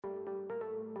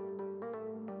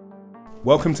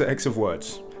Welcome to X of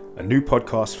Words, a new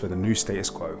podcast for the new status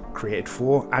quo, created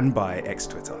for and by X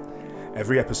Twitter.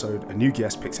 Every episode, a new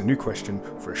guest picks a new question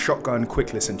for a shotgun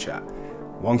quick listen chat.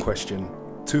 One question,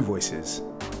 two voices,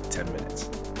 10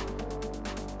 minutes.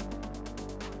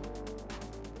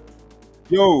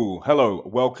 Yo, hello,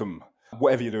 welcome.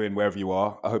 Whatever you're doing, wherever you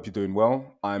are, I hope you're doing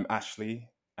well. I'm Ashley,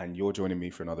 and you're joining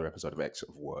me for another episode of X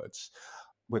of Words.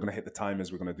 We're going to hit the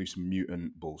timers, we're going to do some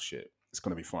mutant bullshit. It's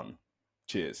going to be fun.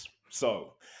 Cheers.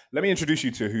 So, let me introduce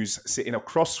you to who's sitting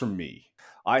across from me.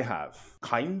 I have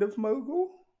kind of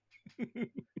mogul.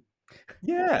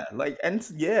 Yeah, like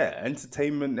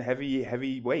entertainment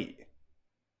heavyweight.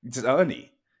 Just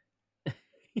Ernie.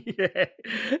 Yeah,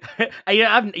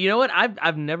 you know what?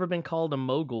 I've never been called a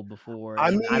mogul before. I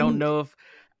And I don't mean, know if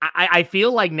I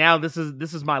feel like now this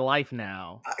is my life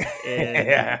now,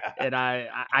 and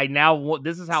I now want,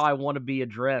 this is how I want to be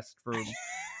addressed from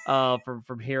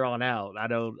here on out. I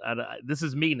don't this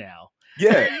is me now.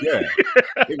 yeah.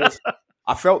 It was.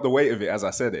 I felt the weight of it as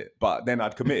I said it, but then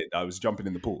I'd commit. I was jumping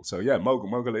in the pool. So yeah,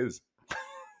 mogul is.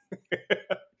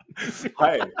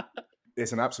 Hey,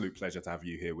 it's an absolute pleasure to have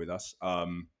you here with us.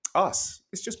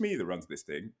 It's just me that runs this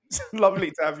thing. It's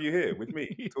lovely to have you here with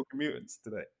me, talking mutants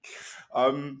today.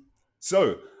 Tell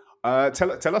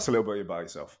us a little bit about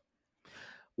yourself.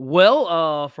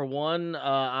 Well, for one,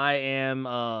 I am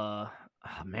oh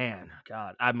man,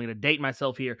 God, I'm gonna date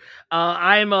myself here.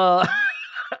 I'm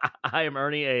I am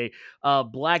Ernie, a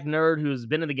black nerd who's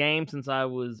been in the game since I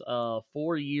was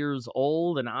 4 years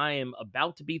old, and I am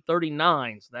about to be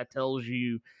 39. So that tells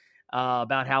you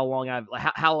about how long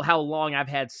how long I've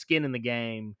had skin in the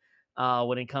game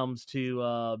when it comes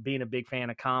to being a big fan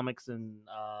of comics and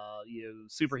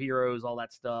superheroes, all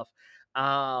that stuff.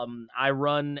 I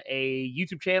run a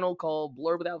YouTube channel called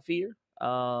Blur Without Fear.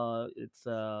 It's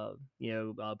a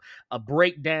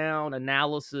breakdown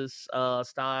analysis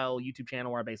style YouTube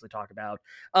channel where I basically talk about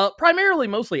primarily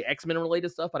mostly X-Men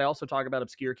related stuff, but I also talk about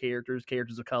obscure characters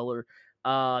of color,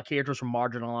 characters from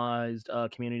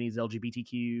marginalized communities,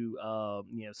 LGBTQ,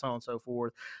 so on and so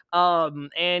forth. And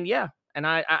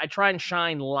I try and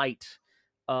shine light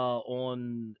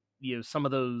on some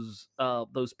of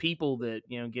those people that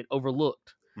get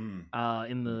overlooked in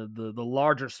the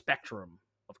larger spectrum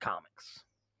of comics,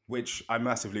 Which I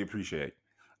massively appreciate,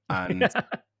 and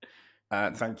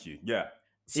thank you. Yeah.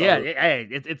 Yeah, So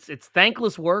it's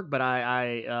thankless work, but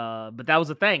but that was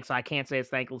a thank, so I can't say it's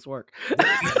thankless work.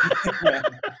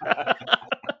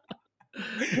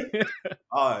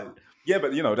 yeah,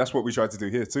 but that's what we try to do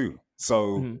here too.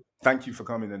 So Mhm. thank you for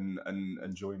coming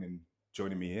and joining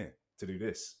me here to do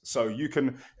this. So you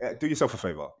can do yourself a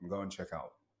favor and go and check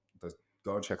out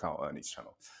Ernie's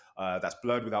channel. That's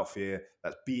Blurred Without Fear.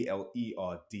 That's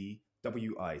BLERDWITHOUTFEAR.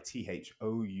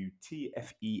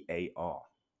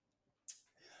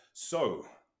 So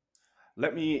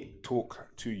let me talk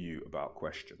to you about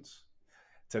questions.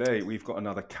 Today we've got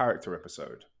another character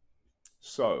episode.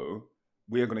 So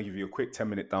we are going to give you a quick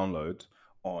 10-minute download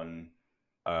on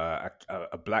a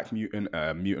black mutant,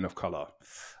 a mutant of color.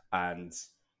 And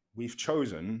we've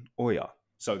chosen Oya.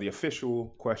 So the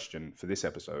official question for this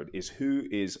episode is, who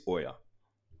is Oya?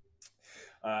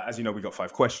 As you know, we've got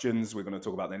 5 questions. We're going to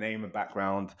talk about their name and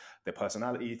background, their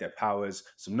personality, their powers,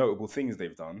 some notable things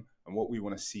they've done, and what we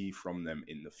want to see from them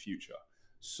in the future.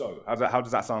 So how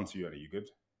does that sound to you? Are you good?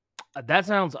 That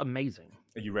sounds amazing.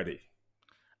 Are you ready?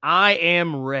 I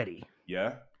am ready.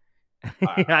 Yeah?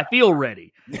 I feel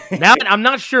ready. Now I'm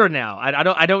not sure now. I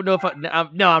don't know if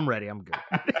no, I'm ready. I'm good.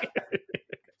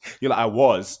 You're like, I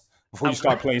was before you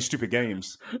start playing stupid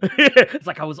games. It's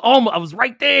like I was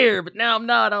right there, but now I'm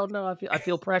not. Oh no, I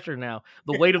feel pressure now.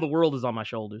 The weight of the world is on my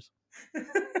shoulders.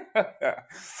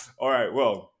 All right,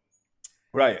 well,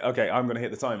 right, okay, I'm going to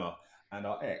hit the timer, and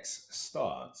our X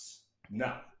starts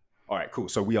now. All right, cool.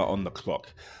 So we are on the clock.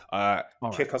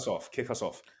 Kick us off.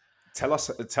 Tell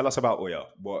us about Oya.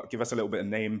 Give us a little bit of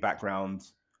name, background.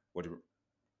 What do you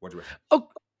reckon? Oh,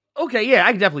 okay, yeah,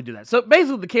 I can definitely do that. So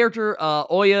basically, the character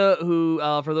Oya, who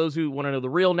for those who want to know the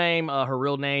real name, her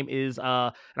real name is,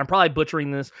 and I'm probably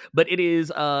butchering this, but it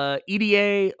is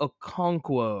Idie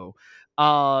Okonkwo.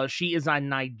 She is a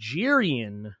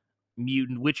Nigerian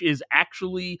mutant, which is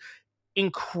actually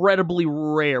incredibly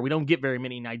rare. We don't get very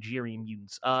many Nigerian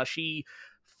mutants. She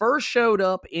first showed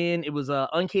up in, it was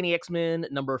Uncanny X-Men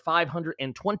number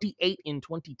 528 in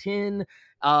 2010.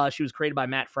 She was created by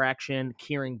Matt Fraction,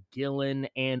 Kieran Gillen,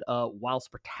 and Wiles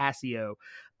Portacio.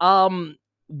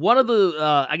 One of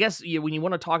the I guess when you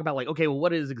want to talk about like, okay, well,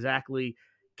 what is exactly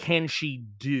can she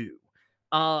do?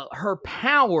 Her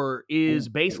power is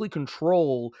basically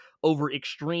control over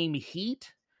extreme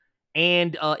heat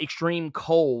and extreme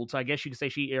cold. So I guess you could say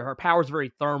her power is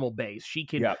very thermal based. She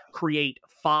can Yeah. create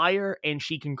fire and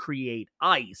she can create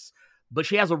ice, but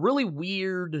she has a really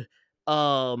weird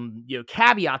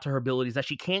caveat to her abilities that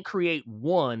she can't create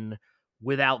one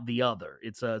without the other.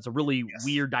 It's a really Yes.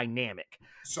 weird dynamic.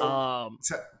 So, Um,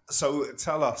 t- so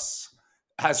tell us,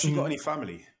 has she got mhm. any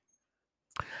family?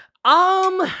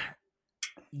 um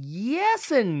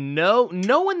Yes and no.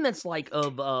 No one that's like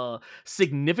of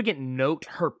significant note.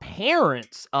 Her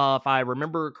parents, if I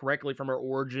remember correctly from her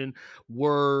origin,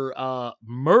 were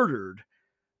murdered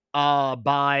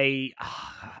by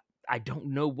I don't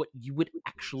know what you would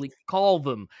actually call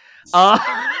them. Uh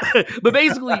but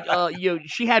basically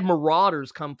she had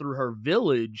marauders come through her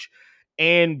village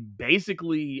and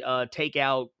basically take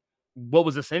out what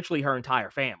was essentially her entire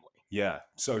family. Yeah.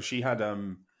 So she had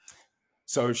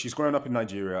so she's grown up in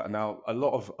Nigeria, and now a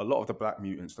lot of the black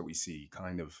mutants that we see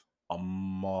kind of are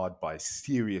marred by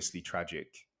seriously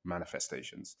tragic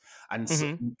manifestations, and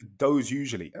Mhm. those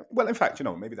usually, well, in fact,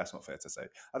 maybe that's not fair to say.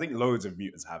 I think loads of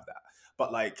mutants have that,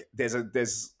 but like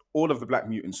there's all of the black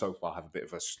mutants so far have a bit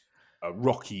of a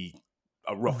rocky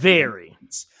Very.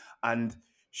 endings, and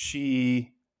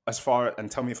she, as far, and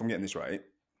tell me if I'm getting this right,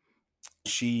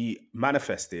 she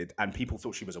manifested, and people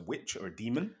thought she was a witch or a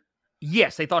demon.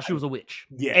 Yes, they thought she And was a witch.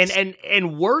 And yes.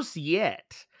 and worse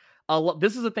yet,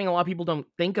 this is the thing a lot of people don't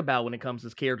think about when it comes to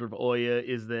this character of Oya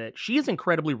is that she is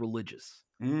incredibly religious.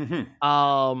 Hmm.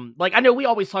 Like I know we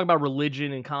always talk about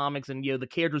religion in comics, and the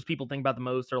characters people think about the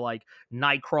most are like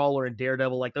Nightcrawler and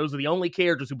Daredevil. Like those are the only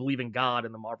characters who believe in God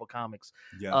in the Marvel Comics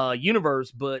Yeah.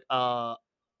 universe. But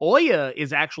Oya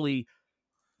is actually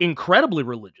incredibly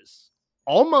religious,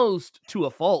 almost to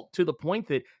a fault, to the point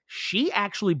that she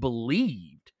actually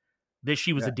believed that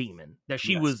she was Yeah. a demon, that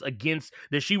she Yes. was against,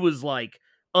 that she was like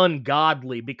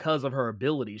ungodly because of her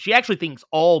abilities. She actually thinks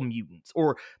all mutants,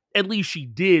 or at least she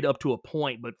did up to a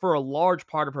point, but for a large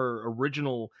part of her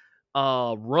original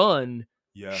run,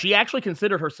 Yeah. she actually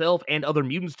considered herself and other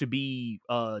mutants to be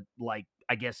like,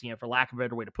 I guess, for lack of a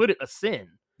better way to put it, a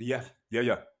sin. Yeah. Yeah.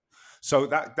 Yeah. So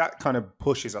that kind of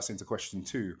pushes us into question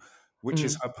two, which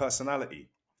is Mhm, her personality.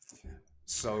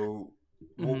 So,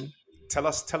 well, mhm. tell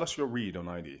us your read on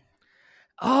ID.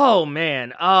 Oh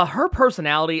man, her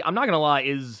personality, I'm not gonna lie,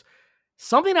 is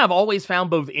something I've always found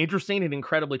both interesting and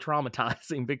incredibly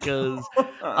traumatizing because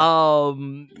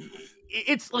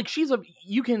it's like she's a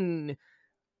you can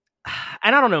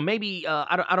and I don't know, maybe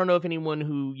I don't know if anyone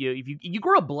who if you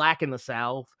grew up black in the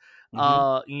South,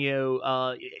 Hmm.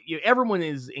 everyone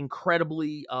is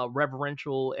incredibly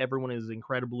reverential, everyone is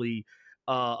incredibly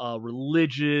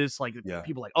religious. Like Yeah.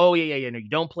 people like, oh yeah, no, you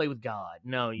don't play with God.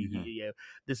 No, Hmm.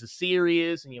 this is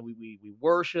serious, and we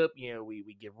worship.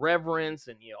 We give reverence,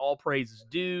 and all praise is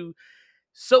due.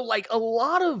 So like a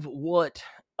lot of what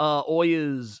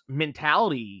Oya's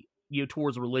mentality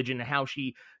towards religion and how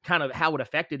she how it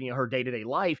affected her day-to-day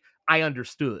life, I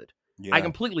understood. I Yeah.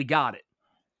 completely got it.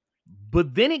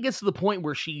 But then it gets to the point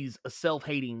where she's a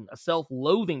self-hating, a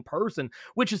self-loathing person,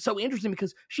 which is so interesting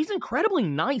because she's incredibly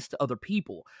nice to other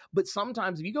people. But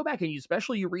sometimes if you go back and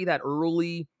you read that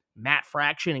early Matt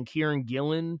Fraction and Kieran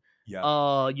Gillen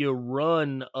Yeah. your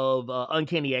run of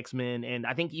Uncanny X-Men, and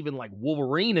I think even like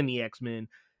Wolverine in the X-Men,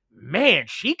 man,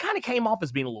 she kind of came off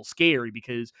as being a little scary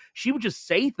because she would just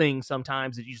say things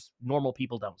sometimes that just normal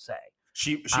people don't say.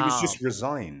 She was Um, just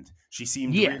resigned. She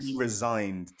seemed really yes,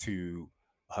 resigned to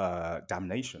her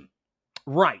damnation.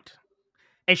 right.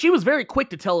 And she was very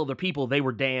quick to tell other people they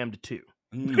were damned too.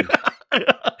 Mm.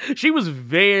 She was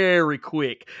very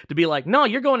quick to be like, "No,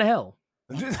 you're going to hell.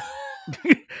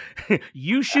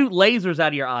 You shoot lasers out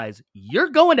of your eyes. You're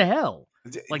going to hell."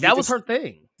 Like You're that was just her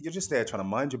thing. you're just there trying to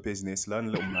mind your business, learn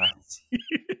a little maths.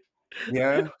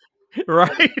 Yeah.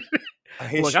 Right?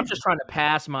 Here Look, I'm she, just trying to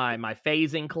pass my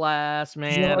phasing class, you know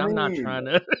man. what I I'm not mean? trying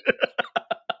to.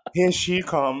 Here she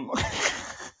come.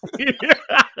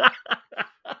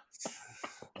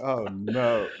 Oh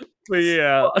no. But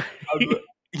yeah. But,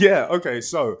 yeah. Okay.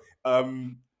 So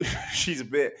she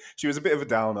was a bit of a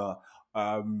downer.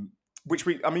 Which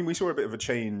we saw a bit of a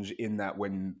change in that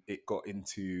when it got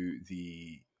into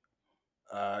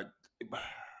uh,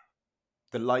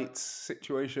 the lights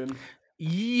situation.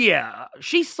 Yeah,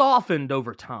 she softened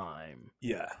over time.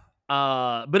 Yeah.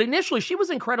 But initially she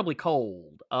was incredibly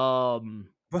cold. Fun.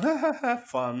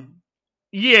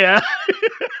 Yeah.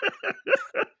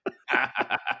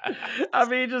 I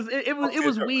mean, just it Okay,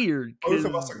 was weird because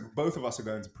both of us are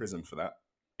going to prison for that.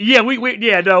 yeah, we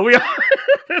yeah, no, we are.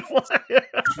 It's like,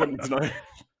 Just wanted to know.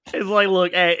 it's like,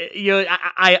 look,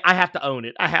 I have to own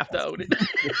it. I have to own it.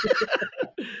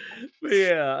 But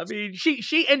Yeah, I mean,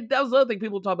 she, and that was the other thing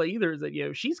people talk about either is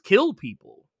that she's killed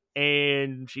people,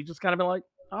 and she just kind of been like,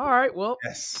 all right, well,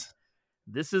 Yes.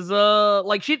 this is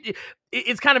like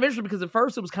it's kind of interesting because at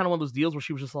first it was kind of one of those deals where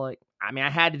she was just like, I mean, I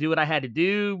had to do what I had to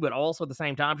do, but also at the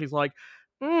same time she's like,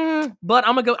 but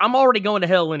I'm already going to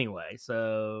hell anyway,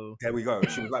 so There we go.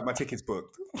 She was like, my ticket's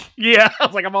booked. yeah. I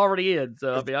was like, I'm already in,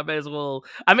 so I mean, I may as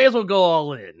well go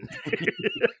all in.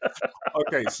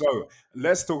 Okay, so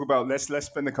let's talk about let's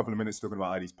spend a couple of minutes talking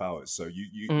about Heidi's powers. So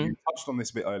you touched on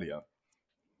this a bit earlier,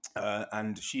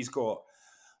 and she's got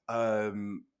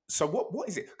so what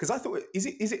is it? Because I thought is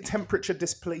it temperature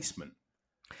displacement?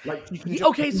 Like you can just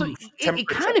Okay, so move it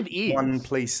kind of from one is.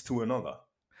 place to another.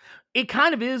 It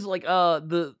kind of is like I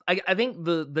think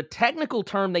the technical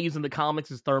term they use in the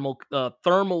comics is thermal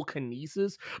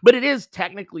kinesis, but it is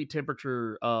technically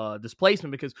temperature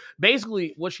displacement because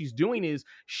basically what she's doing is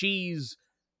she's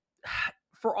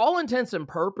for all intents and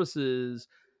purposes,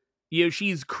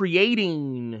 she's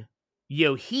creating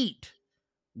heat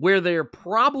where there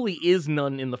probably is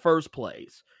none in the first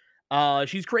place.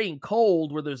 She's creating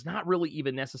cold where there's not really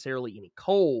even necessarily any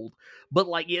cold, but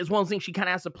like it's one of those things she kind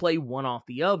of has to play one off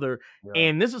the other. Yeah.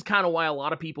 And this is kind of why a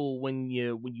lot of people, when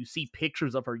you see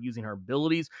pictures of her using her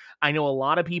abilities, I know a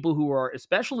lot of people who are,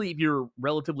 especially if you're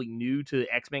relatively new to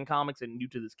X-Men comics and new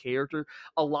to this character,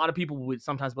 a lot of people would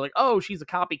sometimes be like, "Oh, she's a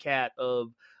copycat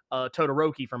of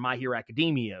Todoroki from My Hero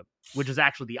Academia," which is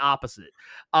actually the opposite.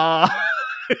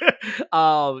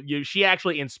 She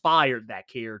actually inspired that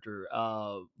character.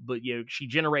 But she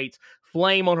generates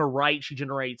flame on her right, she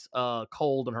generates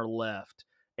cold on her left,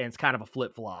 and it's kind of a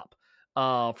flip flop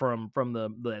from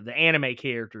the anime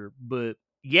character. But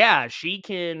yeah, she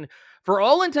can, for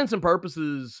all intents and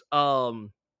purposes,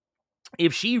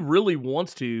 if she really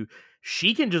wants to,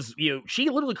 she can just she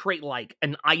can literally create like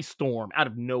an ice storm out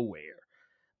of nowhere.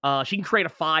 She can create a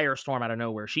firestorm out of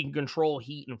nowhere. She can control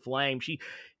heat and flame.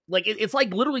 It's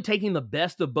like literally taking the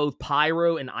best of both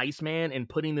Pyro and Iceman and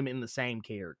putting them in the same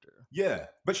character. Yeah,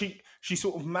 but she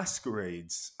sort of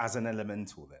masquerades as an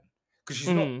elemental then, because she's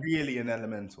not really an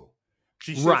elemental.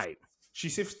 Right. She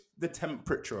shifts the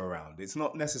temperature around. It's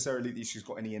not necessarily that she's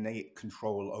got any innate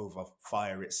control over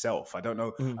fire itself. I don't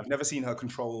know. I've never seen her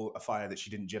control a fire that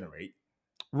she didn't generate.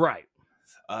 Right.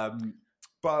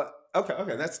 But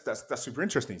okay, that's super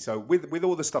interesting. So with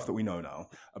all the stuff that we know now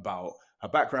about her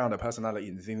background, her personality,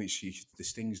 and the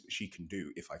things that she can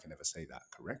do, if I can ever say that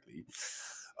correctly,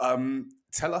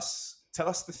 tell us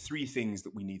the three things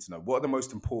that we need to know. What are the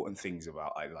most important things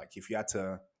about I like? If you had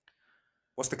to,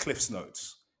 what's the Cliff's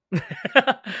Notes?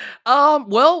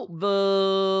 Well,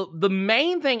 the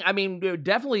main thing, I mean,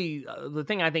 definitely the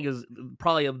thing I think is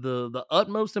probably of the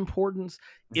utmost importance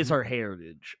is her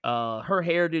heritage. Her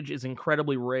heritage is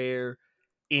incredibly rare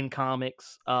in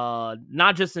comics,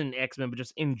 not just in X-Men, but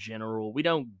just in general. We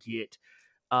don't get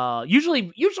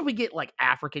usually we get like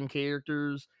African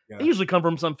characters. Yeah. They usually come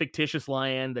from some fictitious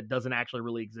land that doesn't actually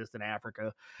really exist in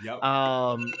Africa. Yep.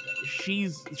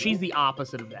 She's the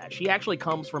opposite of that. She actually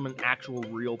comes from an actual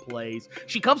real place.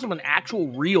 She comes from an actual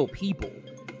real people,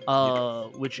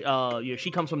 which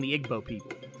she comes from the Igbo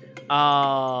people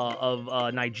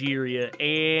of Nigeria,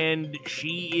 and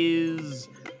she is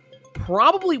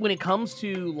probably, when it comes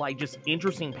to like just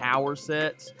interesting power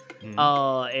sets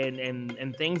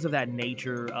and things of that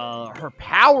nature, her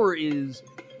power is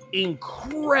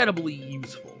incredibly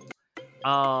useful.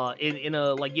 In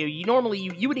a like you normally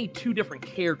you would need two different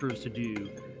characters to do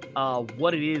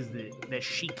what it is that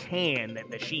she can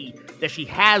that she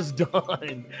has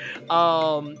done.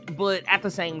 But at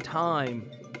the same time,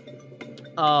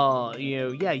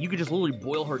 you could just literally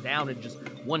boil her down in just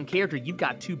one character. You've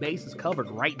got two bases covered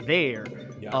right there,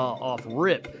 off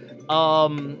rip.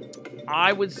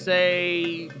 I would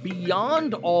say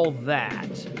beyond all that,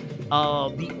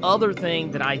 the other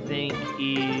thing that I think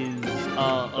is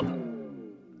a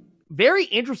very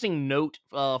interesting note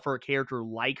for a character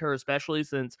like her, especially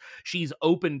since she's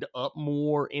opened up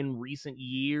more in recent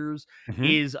years,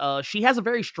 is she has a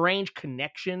very strange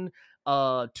connection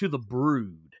to the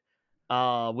Brood,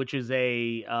 which is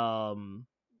a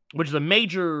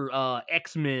major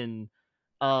X-Men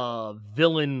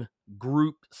villain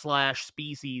group /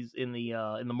 species in the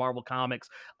Marvel comics,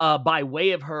 by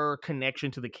way of her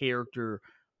connection to the character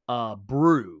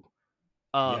Broo,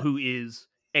 who is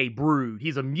a Brood.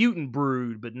 He's a mutant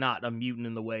Brood, but not a mutant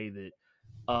in the way that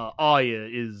Aya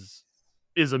is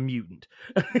a mutant.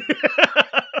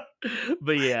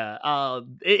 But yeah,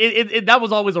 that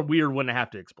was always a weird one to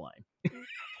have to explain.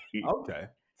 Okay.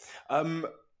 And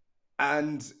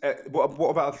what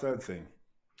about a third thing?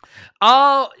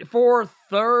 For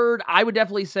third, I would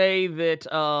definitely say that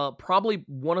probably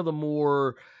one of the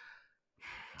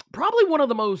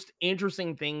most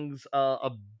interesting things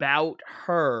about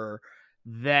her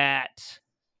that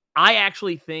I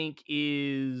actually think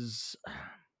is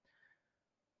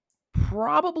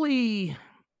probably,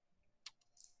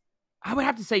 I would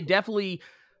have to say, definitely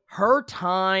her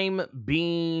time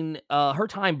being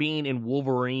in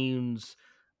Wolverine's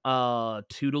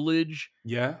tutelage.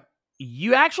 Yeah.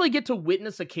 You actually get to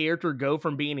witness a character go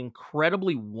from being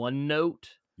incredibly one note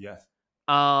Yes.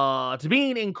 to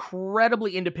being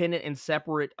incredibly independent and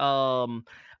separate.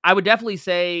 I would definitely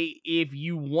say, if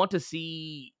you want to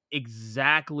see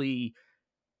exactly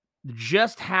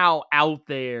just how out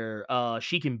there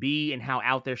she can be and how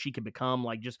out there she can become,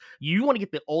 like, just, you want to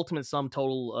get the ultimate sum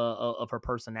total of her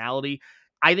personality,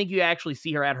 I think you actually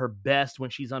see her at her best when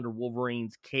she's under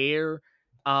Wolverine's care,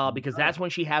 because Wow. that's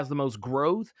when she has the most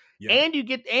growth. Yeah.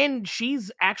 And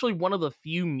she's actually one of the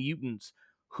few mutants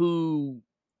who,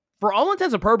 for all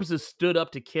intents and purposes, stood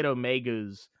up to Kid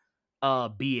Omega's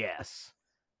BS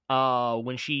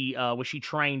when she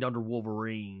trained under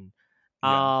Wolverine.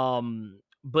 Yeah.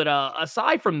 But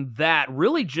aside from that,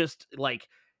 really just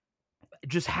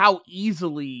how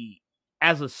easily,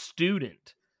 as a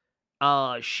student,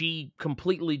 she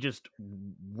completely just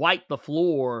wiped the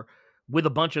floor with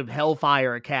a bunch of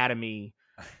Hellfire Academy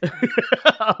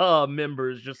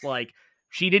members. Just like,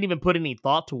 she didn't even put any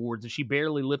thought towards it. She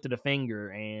barely lifted a finger,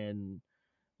 and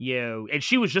and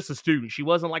she was just a student. She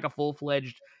wasn't like a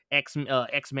full-fledged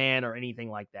X-Man or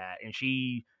anything like that. And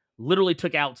she literally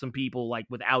took out some people, like,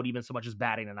 without even so much as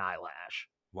batting an eyelash.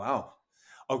 Wow.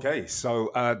 Okay,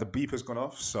 so the beep has gone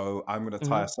off, so I'm going to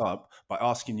tie Mhm. us up by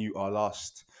asking you our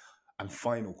last and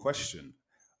final question.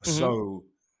 Mhm. So,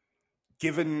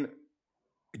 given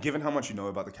given how much you know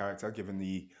about the character, given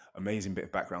the amazing bit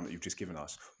of background that you've just given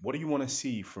us, what do you want to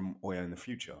see from Oya in the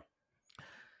future?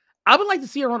 I would like to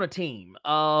see her on a team.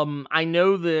 I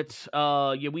know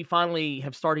that we finally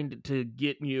have starting to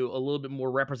get a little bit more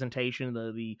representation.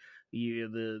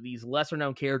 These lesser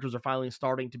known characters are finally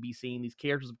starting to be seen. These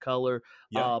characters of color,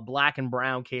 Yeah, black and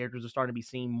brown characters, are starting to be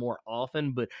seen more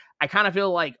often. But I kind of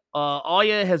feel like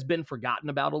Aya has been forgotten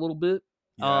about a little bit.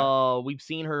 yeah. We've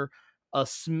seen her a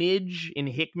smidge in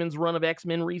Hickman's run of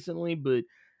X-Men recently, but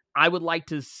I would like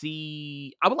to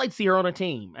see her on a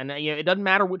team. And it doesn't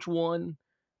matter which one.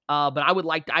 But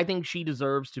I think she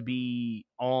deserves to be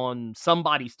on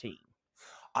somebody's team.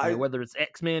 I Whether it's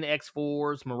X-Men,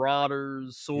 X-Force,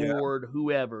 Marauders, yeah. Sword,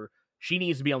 whoever, she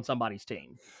needs to be on somebody's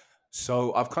team.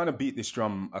 So I've kind of beat this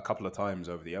drum a couple of times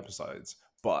over the episodes,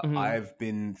 but Mhm. I've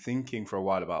been thinking for a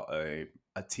while about a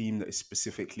team that is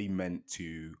specifically meant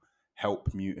to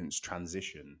help mutants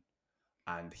transition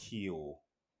and heal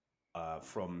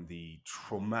from the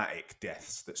traumatic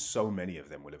deaths that so many of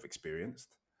them will have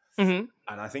experienced. Mhm.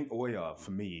 And I think Oya,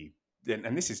 for me,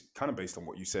 and this is kind of based on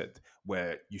what you said,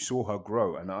 where you saw her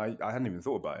grow, and I hadn't even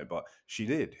thought about it, but she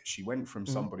did. She went from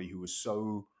Mhm. somebody who was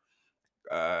so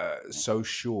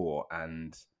sure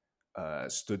and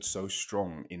stood so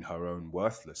strong in her own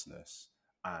worthlessness,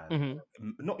 and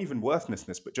Mhm. not even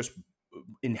worthlessness, but just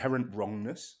inherent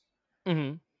wrongness,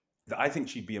 Mhm. that I think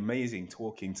she'd be amazing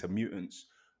talking to mutants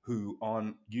who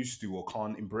aren't used to or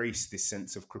can't embrace this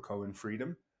sense of Krakoan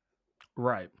freedom.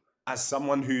 Right. As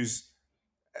someone who's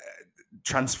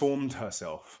transformed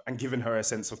herself and given her a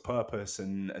sense of purpose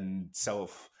and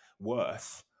self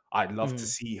worth, I'd love to Mhm.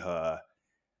 see her,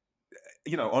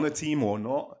 on a team or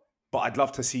not, but I'd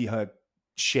love to see her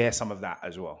share some of that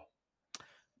as well.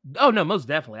 Oh no, most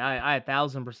definitely. I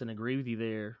 1,000% agree with you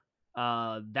there.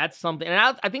 That's something,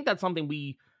 and I think that's something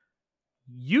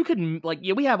you can, like,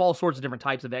 we have all sorts of different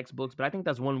types of X books, but I think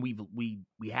that's one we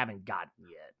haven't gotten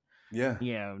yet.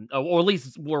 Yeah. Or at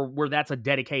least where that's a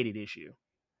dedicated issue.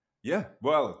 Yeah.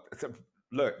 Well,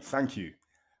 look, thank you.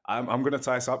 I'm going to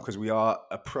tie us up because we are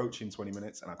approaching 20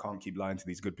 minutes and I can't keep lying to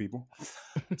these good people.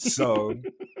 So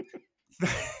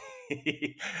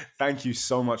thank you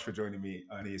so much for joining me,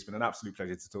 Ernie. It's been an absolute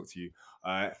pleasure to talk to you.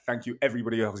 Thank you,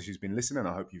 everybody else who's been listening.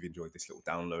 I hope you've enjoyed this little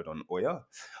download on Oya.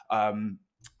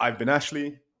 I've been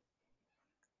Ashley,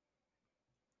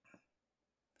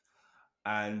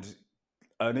 and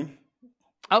Ernie.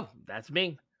 Oh, that's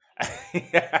me.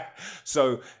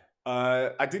 So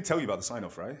I did tell you about the sign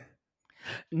off, right?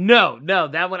 No, no,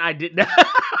 that one I didn't.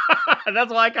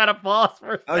 That's why I kind of paused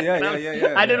for a Oh yeah, second. yeah, yeah, yeah,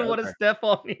 I yeah. didn't want to Okay. step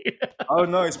on you. Oh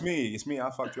no, it's me. It's me. I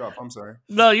fucked you up. I'm sorry.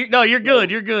 No, you're So good.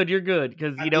 You're good. You're good.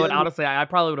 Because you at know the what? end, Honestly, I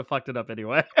probably would have fucked it up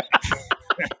anyway.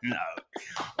 no.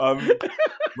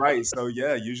 Right. So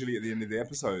yeah, usually at the end of the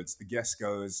episodes, the guest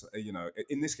goes,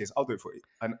 in this case, I'll do it for you.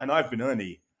 And I've been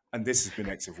Ernie. and this has been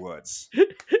X of Words.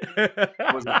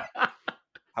 How was that?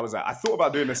 How was that? I thought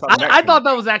about doing this. I thought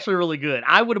that was actually really good.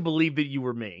 I would have believed that you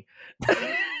were me.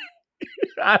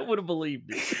 I would have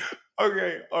believed it.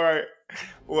 Okay, all right.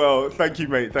 Well, thank you,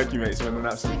 mate. Thank you, mate. It's been an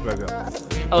absolute pleasure.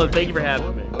 Oh, thank you for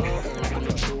having me.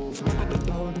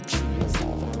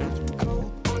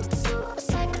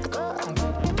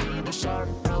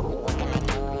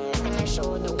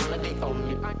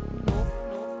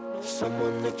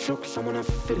 Someone that chokes, someone I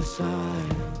fit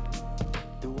aside.